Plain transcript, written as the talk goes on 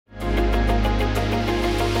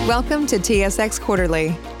Welcome to TSX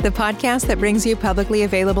Quarterly, the podcast that brings you publicly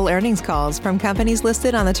available earnings calls from companies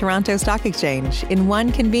listed on the Toronto Stock Exchange in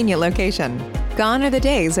one convenient location. Gone are the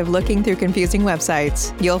days of looking through confusing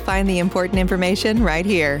websites. You'll find the important information right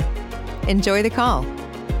here. Enjoy the call.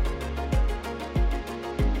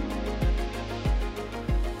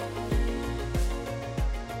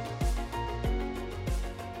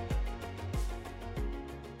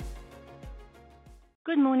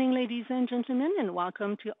 Good morning, ladies and gentlemen, and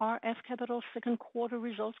welcome to RF Capital's second quarter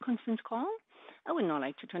results conference call. I would now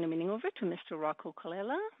like to turn the meeting over to Mr. Rocco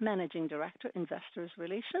Colella, Managing Director, Investors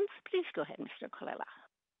Relations. Please go ahead, Mr. Colella.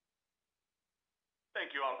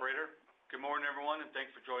 Thank you, operator. Good morning, everyone, and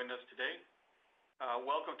thanks for joining us today.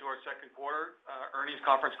 Welcome to our second quarter earnings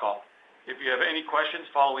conference call. If you have any questions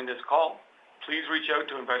following this call, please reach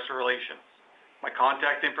out to Investor Relations. My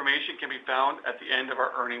contact information can be found at the end of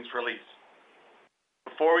our earnings release.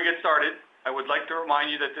 Before we get started, I would like to remind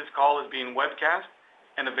you that this call is being webcast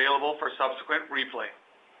and available for subsequent replay.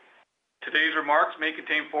 Today's remarks may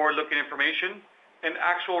contain forward-looking information, and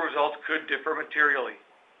actual results could differ materially.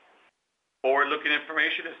 Forward-looking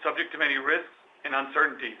information is subject to many risks and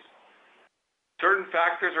uncertainties. Certain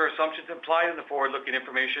factors or assumptions implied in the forward-looking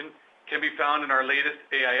information can be found in our latest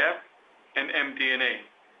AIF and MD&A.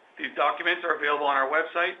 These documents are available on our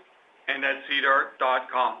website and at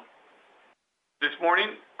sedar.com. This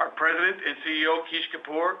morning, our President and CEO, Kish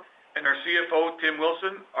Kapoor, and our CFO, Tim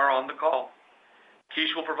Wilson, are on the call. Kish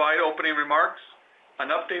will provide opening remarks, an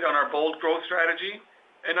update on our bold growth strategy,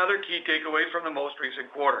 and other key takeaways from the most recent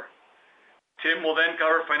quarter. Tim will then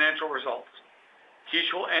cover financial results. Kish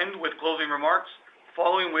will end with closing remarks,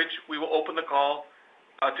 following which we will open the call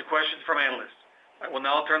to questions from analysts. I will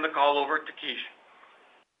now turn the call over to Kish.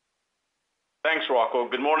 Thanks, Rocco.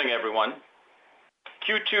 Good morning, everyone.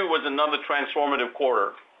 Q2 was another transformative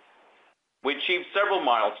quarter. We achieved several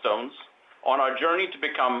milestones on our journey to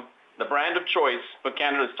become the brand of choice for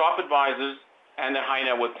Canada's top advisors and their high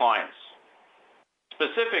net worth clients.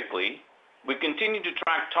 Specifically, we continue to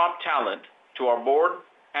attract top talent to our board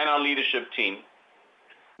and our leadership team.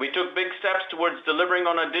 We took big steps towards delivering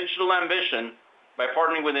on our digital ambition by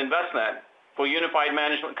partnering with Envestnet for a unified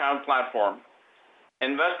management account platform.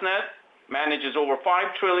 Envestnet manages over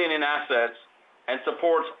 $5 trillion in assets and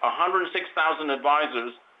supports 106,000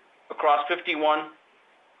 advisors across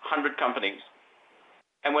 5,100 companies.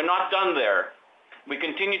 And we're not done there. We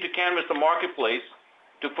continue to canvass the marketplace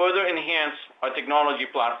to further enhance our technology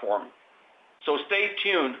platform. So stay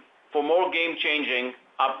tuned for more game-changing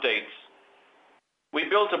updates. We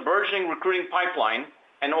built a burgeoning recruiting pipeline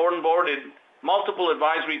and onboarded multiple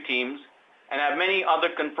advisory teams and have many other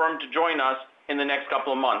confirmed to join us in the next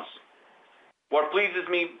couple of months. What pleases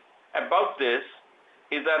me about this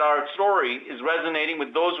is that our story is resonating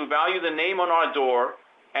with those who value the name on our door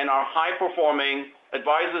and our high-performing,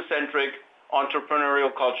 advisor-centric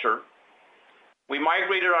entrepreneurial culture. We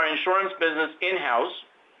migrated our insurance business in-house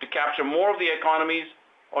to capture more of the economies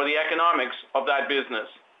or the economics of that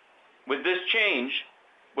business. With this change,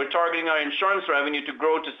 we're targeting our insurance revenue to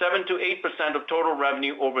grow to 7 to 8% of total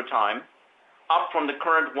revenue over time, up from the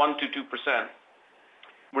current 1 to 2%.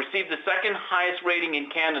 Received the second highest rating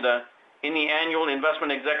in Canada in the annual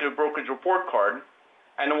Investment Executive Brokerage Report Card,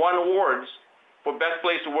 and won awards for Best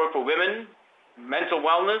Place to Work for Women, Mental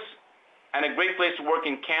Wellness, and a Great Place to Work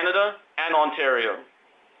in Canada and Ontario.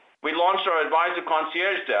 We launched our Advisor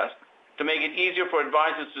Concierge Desk to make it easier for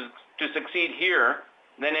advisors to succeed here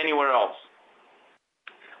than anywhere else.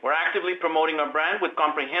 We're actively promoting our brand with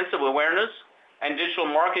comprehensive awareness and digital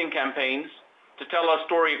marketing campaigns to tell our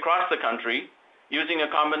story across the country, using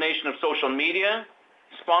a combination of social media,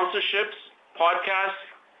 sponsorships, podcasts,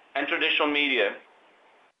 and traditional media.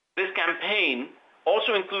 This campaign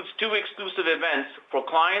also includes 2 exclusive events for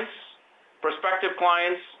clients, prospective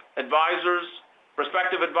clients, advisors,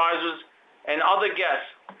 prospective advisors, and other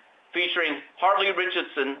guests featuring Hartley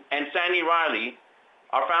Richardson and Sandy Riley,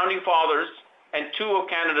 our founding fathers and 2 of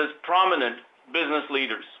Canada's prominent business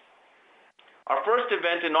leaders. Our first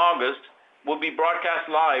event in August will be broadcast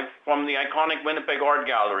live from the iconic Winnipeg Art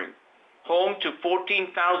Gallery, home to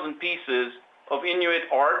 14,000 pieces of Inuit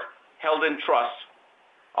art held in trust.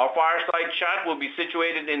 Our fireside chat will be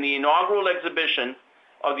situated in the inaugural exhibition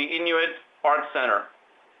of the Inuit Art Center.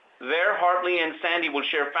 There, Hartley and Sandy will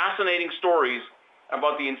share fascinating stories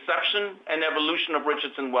about the inception and evolution of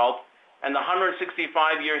Richardson Wealth and the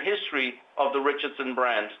 165-year history of the Richardson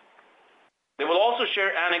brand. They will also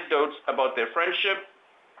share anecdotes about their friendship,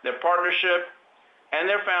 their partnership, and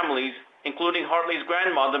their families, including Hartley's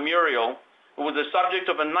grandmother, Muriel, who was the subject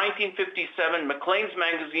of a 1957 Maclean's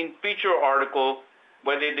magazine feature article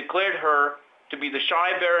where they declared her to be the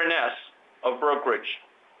Shy Baroness of brokerage.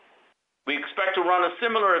 We expect to run a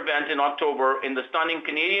similar event in October in the stunning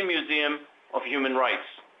Canadian Museum of Human Rights.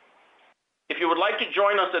 If you would like to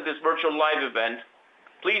join us at this virtual live event,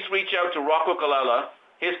 please reach out to Rocco Colella.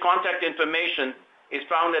 His contact information is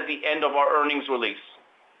found at the end of our earnings release.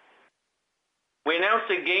 We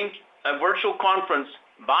announced a virtual conference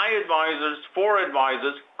by advisors for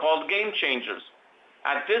advisors called Game Changers.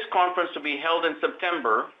 At this conference to be held in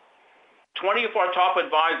September, 20 of our top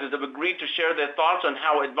advisors have agreed to share their thoughts on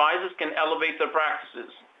how advisors can elevate their practices.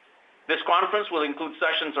 This conference will include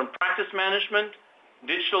sessions on practice management,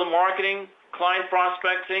 digital marketing, client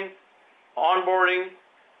prospecting, onboarding,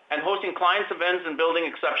 and hosting clients' events and building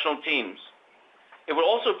exceptional teams. It will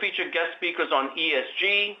also feature guest speakers on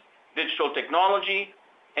ESG, digital technology,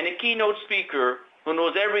 and a keynote speaker who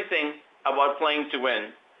knows everything about playing to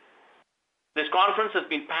win. This conference has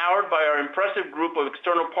been powered by our impressive group of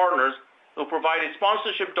external partners who provided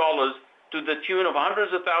sponsorship dollars to the tune of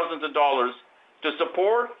hundreds of thousands of dollars to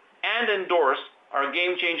support and endorse our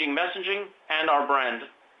game-changing messaging and our brand.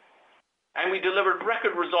 And we delivered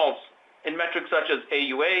record results in metrics such as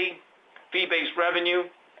AUA, fee-based revenue,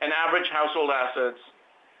 and average household assets.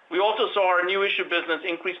 We also saw our new issue business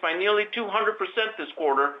increase by nearly 200% this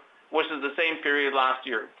quarter versus the same period last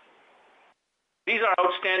year. These are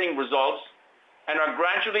outstanding results and are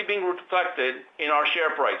gradually being reflected in our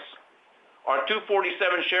share price. Our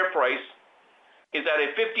 247 share price is at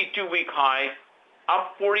a 52-week high,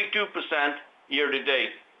 up 42% year to date.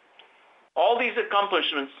 All these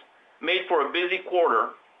accomplishments made for a busy quarter,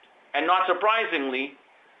 and not surprisingly,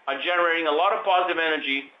 are generating a lot of positive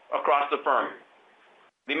energy across the firm.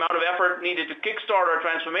 The amount of effort needed to kickstart our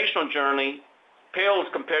transformational journey pales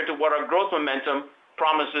compared to what our growth momentum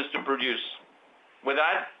promises to produce. With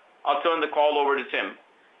that, I'll turn the call over to Tim.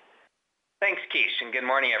 Thanks, Kish, and good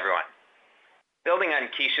morning, everyone. Building on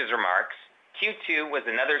Kish's remarks, Q2 was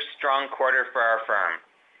another strong quarter for our firm.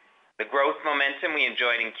 The growth momentum we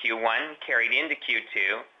enjoyed in Q1 carried into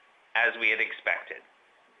Q2 as we had expected.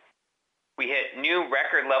 We hit new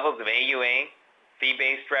record levels of AUA,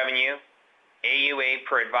 fee-based revenue, AUA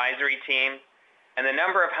per advisory team, and the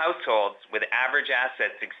number of households with average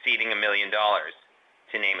assets exceeding $1 million,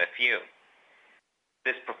 to name a few.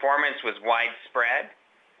 This performance was widespread,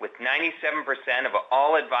 with 97% of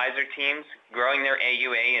all advisor teams growing their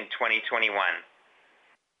AUA in 2021.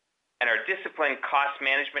 And our disciplined cost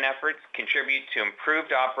management efforts contribute to improved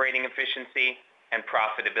operating efficiency and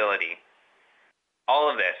profitability. All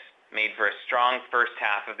of this made for a strong first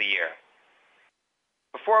half of the year.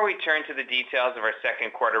 Before we turn to the details of our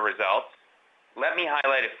second quarter results, let me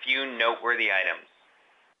highlight a few noteworthy items.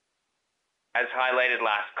 As highlighted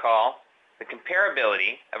last call, the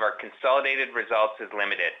comparability of our consolidated results is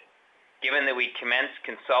limited, given that we commenced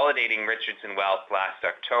consolidating Richardson Wealth last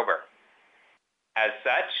October. As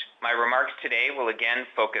such, my remarks today will again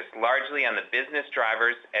focus largely on the business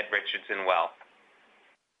drivers at Richardson Wealth.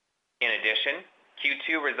 In addition,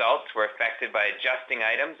 Q2 results were affected by adjusting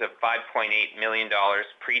items of $5.8 million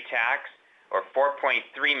pre-tax or $4.3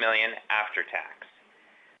 million after tax.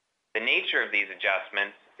 The nature of these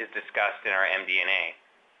adjustments is discussed in our MD&A.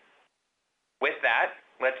 With that,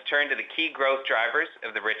 let's turn to the key growth drivers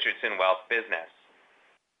of the Richardson Wealth business.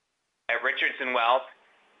 At Richardson Wealth,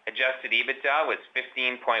 adjusted EBITDA was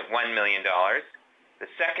 $15.1 million,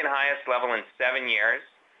 the second highest level in 7 years,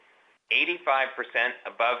 85%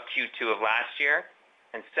 above Q2 of last year,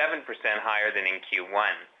 and 7% higher than in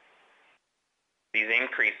Q1. These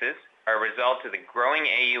increases are a result of the growing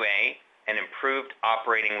AUA and improved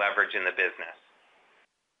operating leverage in the business.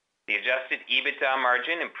 The adjusted EBITDA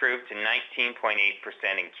margin improved to 19.8%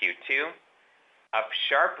 in Q2, up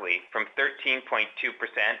sharply from 13.2%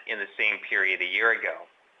 in the same period a year ago.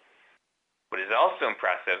 What is also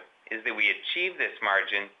impressive is that we achieved this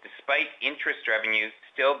margin despite interest revenues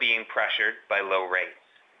still being pressured by low rates.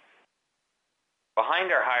 Behind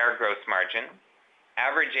our higher gross margin,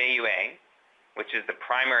 average AUA, which is the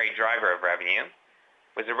primary driver of revenue,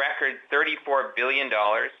 was a record $34 billion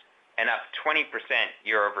and up 20%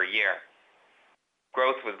 year over year.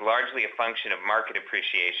 Growth was largely a function of market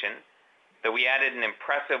appreciation, though we added an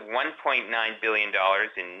impressive $1.9 billion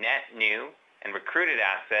in net new and recruited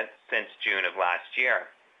assets since June of last year.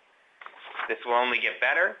 This will only get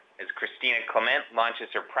better as Christina Clement launches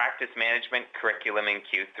her practice management curriculum in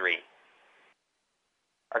Q3.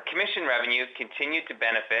 Our commission revenues continued to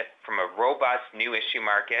benefit from a robust new issue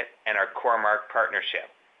market and our CoreMark partnership,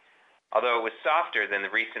 although it was softer than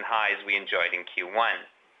the recent highs we enjoyed in Q1.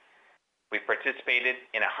 We participated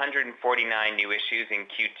in 149 new issues in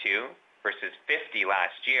Q2 versus 50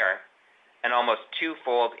 last year, an almost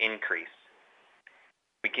twofold increase.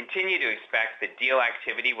 We continue to expect that deal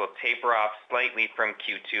activity will taper off slightly from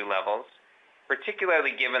Q2 levels,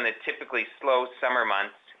 particularly given the typically slow summer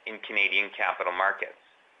months in Canadian capital markets.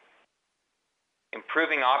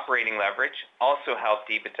 Improving operating leverage also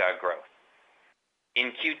helped EBITDA growth.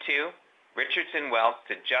 In Q2, Richardson Wealth's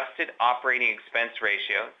adjusted operating expense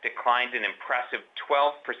ratio declined an impressive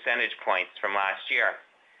 12 percentage points from last year,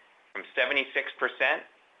 from 76%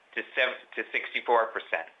 to 64%.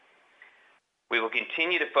 We will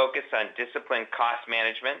continue to focus on disciplined cost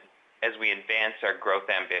management as we advance our growth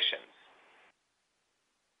ambitions.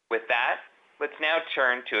 With that, let's now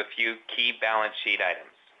turn to a few key balance sheet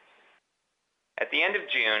items. At the end of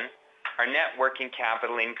June, our net working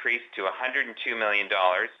capital increased to $102 million,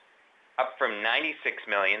 up from $96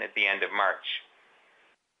 million at the end of March.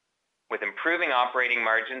 With improving operating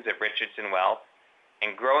margins at Richardson Wealth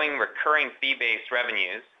and growing recurring fee-based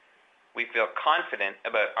revenues, we feel confident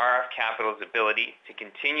about RF Capital's ability to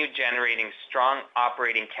continue generating strong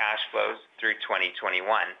operating cash flows through 2021.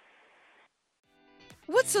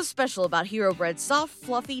 What's so special about Hero Bread's soft,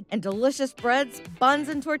 fluffy, and delicious breads, buns,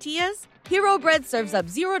 and tortillas? Hero Bread serves up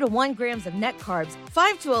 0 to 1 grams of net carbs,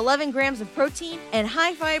 5 to 11 grams of protein, and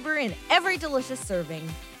high fiber in every delicious serving.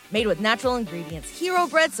 Made with natural ingredients, Hero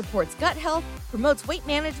Bread supports gut health, promotes weight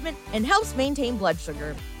management, and helps maintain blood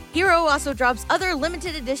sugar. Hero also drops other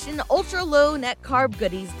limited edition ultra-low net carb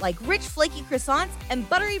goodies like rich flaky croissants and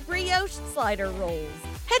buttery brioche slider rolls.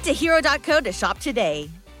 Head to hero.co to shop today.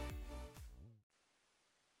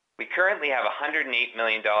 We currently have $108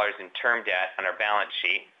 million in term debt on our balance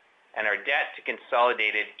sheet, and our debt to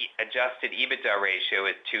consolidated adjusted EBITDA ratio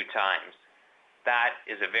is 2 times. That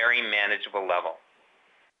is a very manageable level.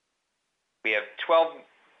 We have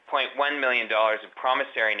 $12.1 million of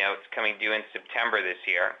promissory notes coming due in September this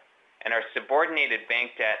year, and our subordinated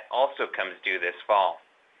bank debt also comes due this fall.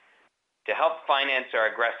 To help finance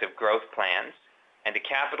our aggressive growth plans and to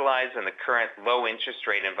capitalize on the current low interest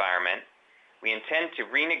rate environment, we intend to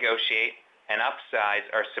renegotiate and upsize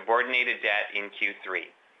our subordinated debt in Q3.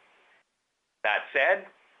 That said,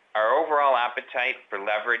 our overall appetite for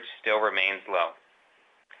leverage still remains low.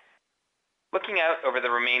 Looking out over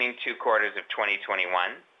the remaining 2 quarters of 2021,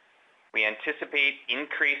 we anticipate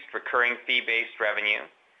increased recurring fee-based revenue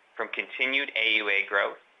from continued AUA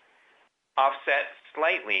growth, offset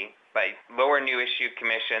slightly by lower new issue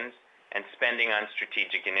commissions and spending on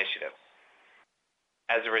strategic initiatives.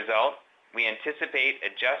 As a result, we anticipate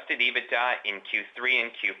adjusted EBITDA in Q3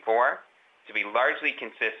 and Q4 to be largely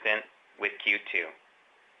consistent with Q2,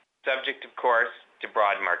 subject, of course, to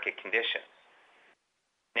broad market conditions.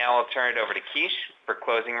 Now I'll turn it over to Kish for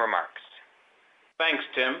closing remarks. Thanks,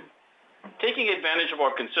 Tim. Taking advantage of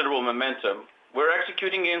our considerable momentum, we're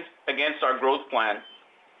executing against our growth plan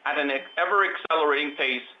at an ever-accelerating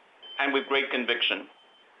pace and with great conviction.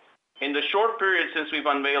 In the short period since we've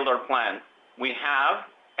unveiled our plan, we have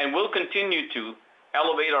and will continue to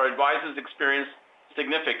elevate our advisors' experience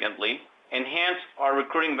significantly, enhance our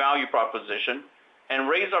recruiting value proposition, and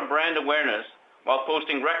raise our brand awareness while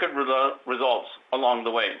posting record results along the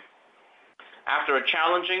way. After a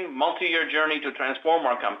challenging multi-year journey to transform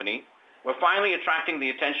our company, we're finally attracting the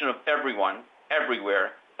attention of everyone,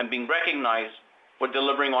 everywhere, and being recognized for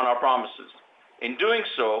delivering on our promises. In doing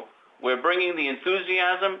so, we're bringing the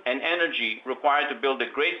enthusiasm and energy required to build a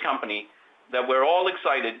great company that we're all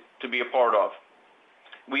excited to be a part of.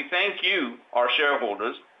 We thank you, our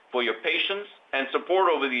shareholders, for your patience and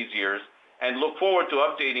support over these years, and look forward to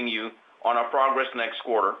updating you on our progress next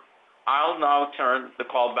quarter. I'll now turn the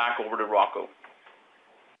call back over to Rocco.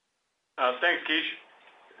 Thanks, Kish.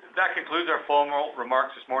 That concludes our formal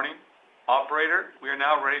remarks this morning. Operator, we are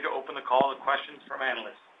now ready to open the call to questions from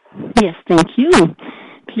analysts. Yes, thank you.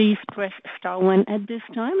 Please press star 1 at this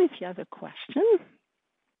time if you have a question.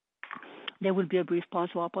 There will be a brief pause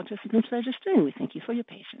while participants register, and we thank you for your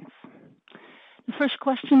patience. The first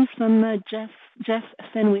question is from Jeff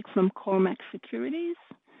Fenwick from Cormark Securities.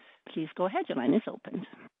 Please go ahead. Your line is open.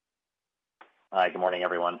 Hi, good morning,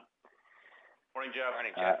 everyone. Morning, Jeff.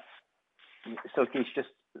 Morning, Jeff. So, Kish, just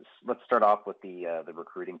let's start off with the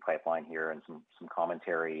recruiting pipeline here and some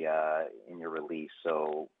commentary in your release.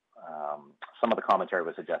 So, some of the commentary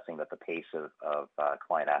was suggesting that the pace of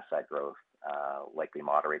client asset growth likely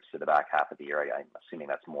moderates to the back half of the year. I'm assuming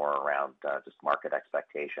that's more around just market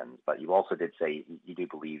expectations. But you also did say you do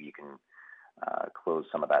believe you can close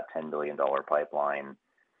some of that $10 billion pipeline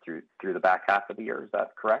through the back half of the year. Is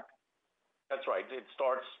that correct? That's right. It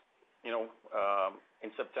starts, in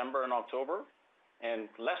September and October, and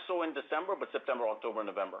less so in December, but September, October, and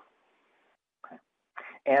November. Okay.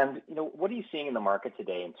 And, what are you seeing in the market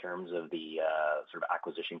today in terms of the sort of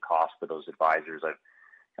acquisition cost for those advisors?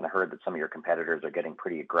 kind of heard that some of your competitors are getting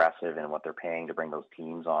pretty aggressive in what they're paying to bring those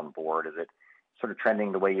teams on board. Is it sort of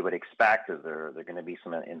trending the way you would expect? Is there going to be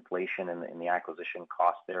some inflation in the acquisition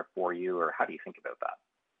cost there for you, or how do you think about that?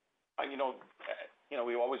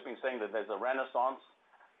 We've always been saying that there's a renaissance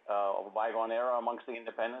of a bygone era amongst the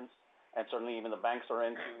independents, and certainly even the banks are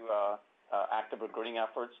into active recruiting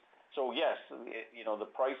efforts. So yes, the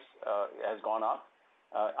price has gone up.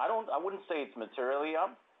 I wouldn't say it's materially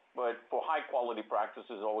up, but for high quality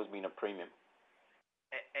practices, it's always been a premium.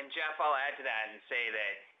 And Jeff, I'll add to that and say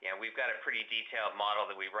that we've got a pretty detailed model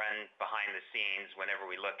that we run behind the scenes whenever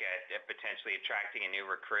we look at potentially attracting a new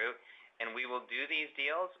recruit, and we will do these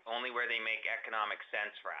deals only where they make economic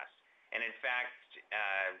sense for us. And in fact,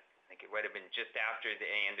 I think it would have been just after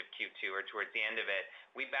the end of Q2 or towards the end of it,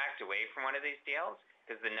 we backed away from one of these deals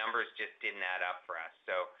because the numbers just didn't add up for us.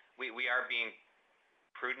 So we are being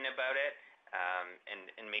prudent about it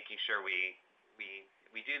and making sure we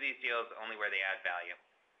do these deals only where they add value.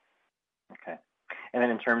 Okay. And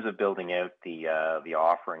then in terms of building out the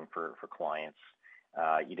offering for clients,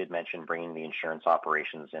 you did mention bringing the insurance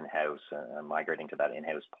operations in-house, migrating to that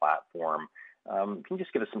in-house platform. Can you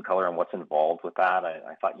just give us some color on what's involved with that?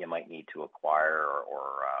 I thought you might need to acquire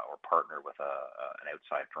or partner with an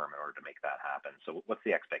outside firm in order to make that happen. So what's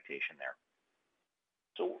the expectation there?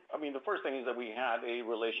 So, the first thing is that we had a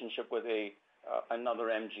relationship with another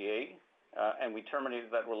MGA, and we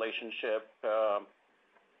terminated that relationship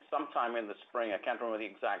sometime in the spring. I can't remember the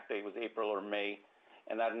exact date. It was April or May,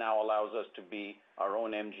 and that now allows us to be our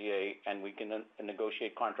own MGA, and we can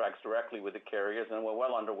negotiate contracts directly with the carriers, and we're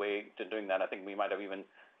well underway to doing that. I think we might have even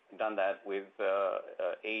done that with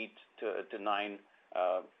 8 to 9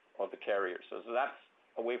 of the carriers. So that's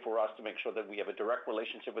a way for us to make sure that we have a direct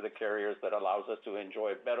relationship with the carriers that allows us to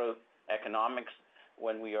enjoy better economics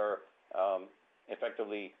when we are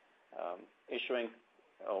effectively issuing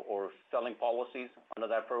or selling policies under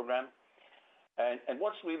that program. And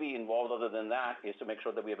what's really involved other than that is to make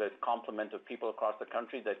sure that we have a complement of people across the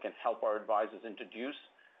country that can help our advisors introduce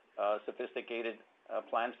sophisticated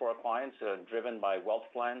plans for our clients driven by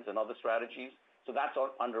wealth plans and other strategies. So that's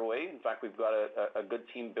underway. In fact, we've got a good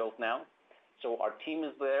team built now. So our team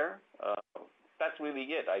is there. That's really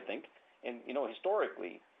it, I think. And,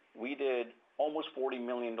 historically, we did almost $40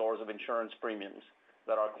 million of insurance premiums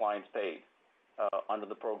that our clients paid under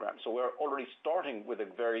the program. So we're already starting with a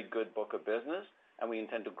very good book of business, and we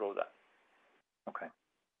intend to grow that. Okay.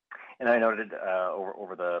 And I noted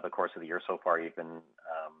over the course of the year so far, you've been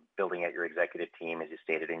building out your executive team, as you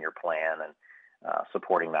stated in your plan, and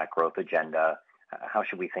supporting that growth agenda. How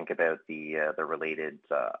should we think about the related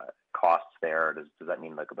costs there? Does that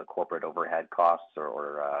mean the corporate overhead costs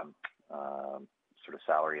or sort of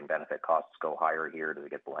salary and benefit costs go higher here? Does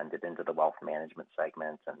it get blended into the wealth management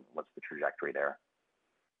segment, and what's the trajectory there?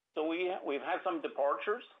 So we've had some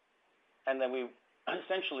departures, and then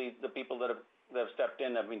essentially the people that have stepped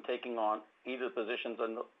in have been taking on either positions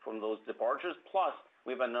from those departures. Plus,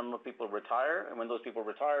 we've had a number of people retire, and when those people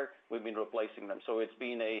retire, we've been replacing them. So it's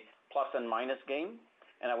been a plus and minus game,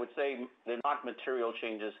 and I would say they're not material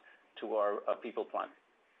changes to our people plan.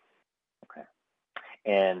 Okay.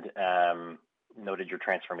 And noted your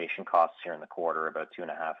transformation costs here in the quarter, about $2.5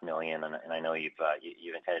 million, and I know you've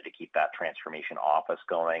intended to keep that transformation office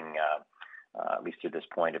going at least to this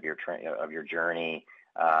point of your journey.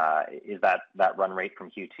 Is that run rate from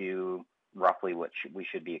Q2 roughly what we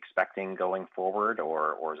should be expecting going forward,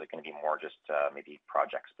 or is it going to be more just maybe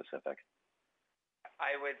project specific?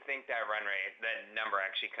 I would think that run rate, that number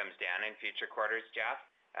actually comes down in future quarters, Jeff.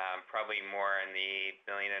 Probably more in the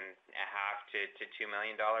 $1.5 million to $2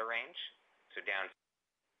 million range. So down,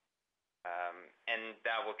 and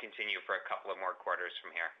that will continue for a couple of more quarters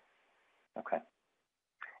from here. Okay.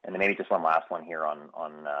 And then maybe just one last one here on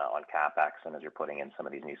CapEx, and as you're putting in some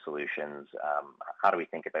of these new solutions, how do we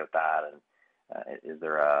think about that? And is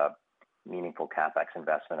there a meaningful CapEx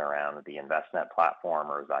investment around the InvestNet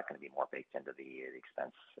platform, or is that going to be more baked into the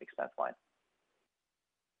expense line?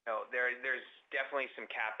 No, there's definitely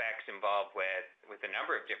some CapEx involved with a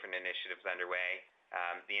number of different initiatives underway.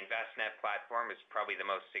 The InvestNet platform is probably the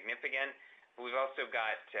most significant, but we've also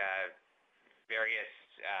got various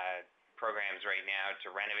programs right now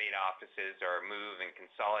to renovate offices or move and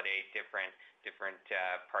consolidate different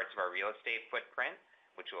parts of our real estate footprint,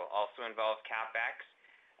 which will also involve CapEx.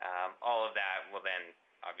 All of that will then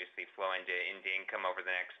obviously flow into income over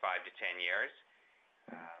the next 5 to 10 years.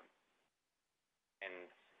 And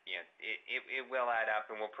it will add up,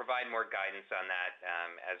 and we'll provide more guidance on that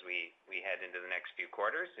as we head into the next few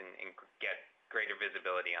quarters and get greater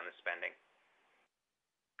visibility on the spending.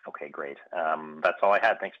 Okay, great. That's all I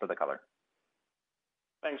had. Thanks for the color.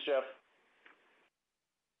 Thanks, Jeff.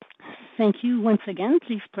 Thank you once again.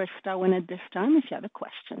 Please press star one at this time if you have a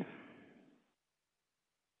question.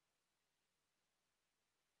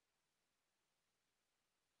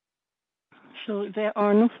 So there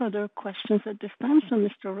are no further questions at this time. So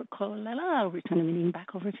Mr. Colella, I'll return the meeting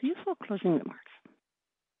back over to you for closing remarks.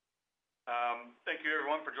 Thank you,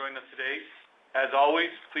 everyone, for joining us today. As always,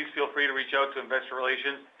 please feel free to reach out to Investor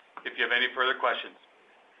Relations if you have any further questions.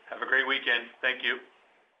 Have a great weekend. Thank you.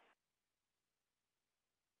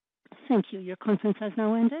 Thank you. Your conference has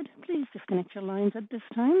now ended. Please disconnect your lines at this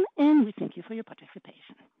time, and we thank you for your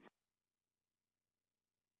participation.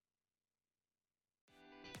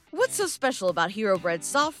 What's so special about Hero Bread's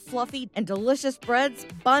soft, fluffy, and delicious breads,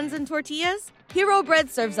 buns, and tortillas? Hero Bread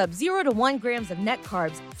serves up 0 to 1 grams of net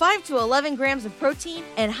carbs, 5 to 11 grams of protein,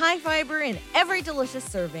 and high fiber in every delicious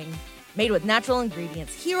serving. Made with natural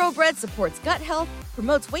ingredients, Hero Bread supports gut health,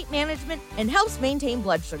 promotes weight management, and helps maintain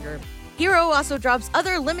blood sugar. Hero also drops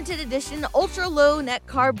other limited edition ultra-low net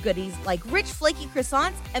carb goodies like rich flaky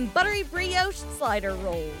croissants and buttery brioche slider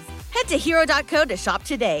rolls. Head to hero.co to shop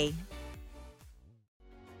today.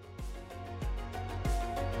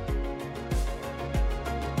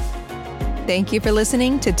 Thank you for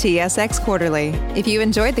listening to TSX Quarterly. If you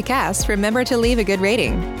enjoyed the cast, remember to leave a good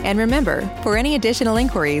rating. And remember, for any additional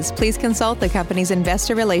inquiries, please consult the company's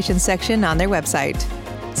investor relations section on their website.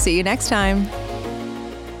 See you next time.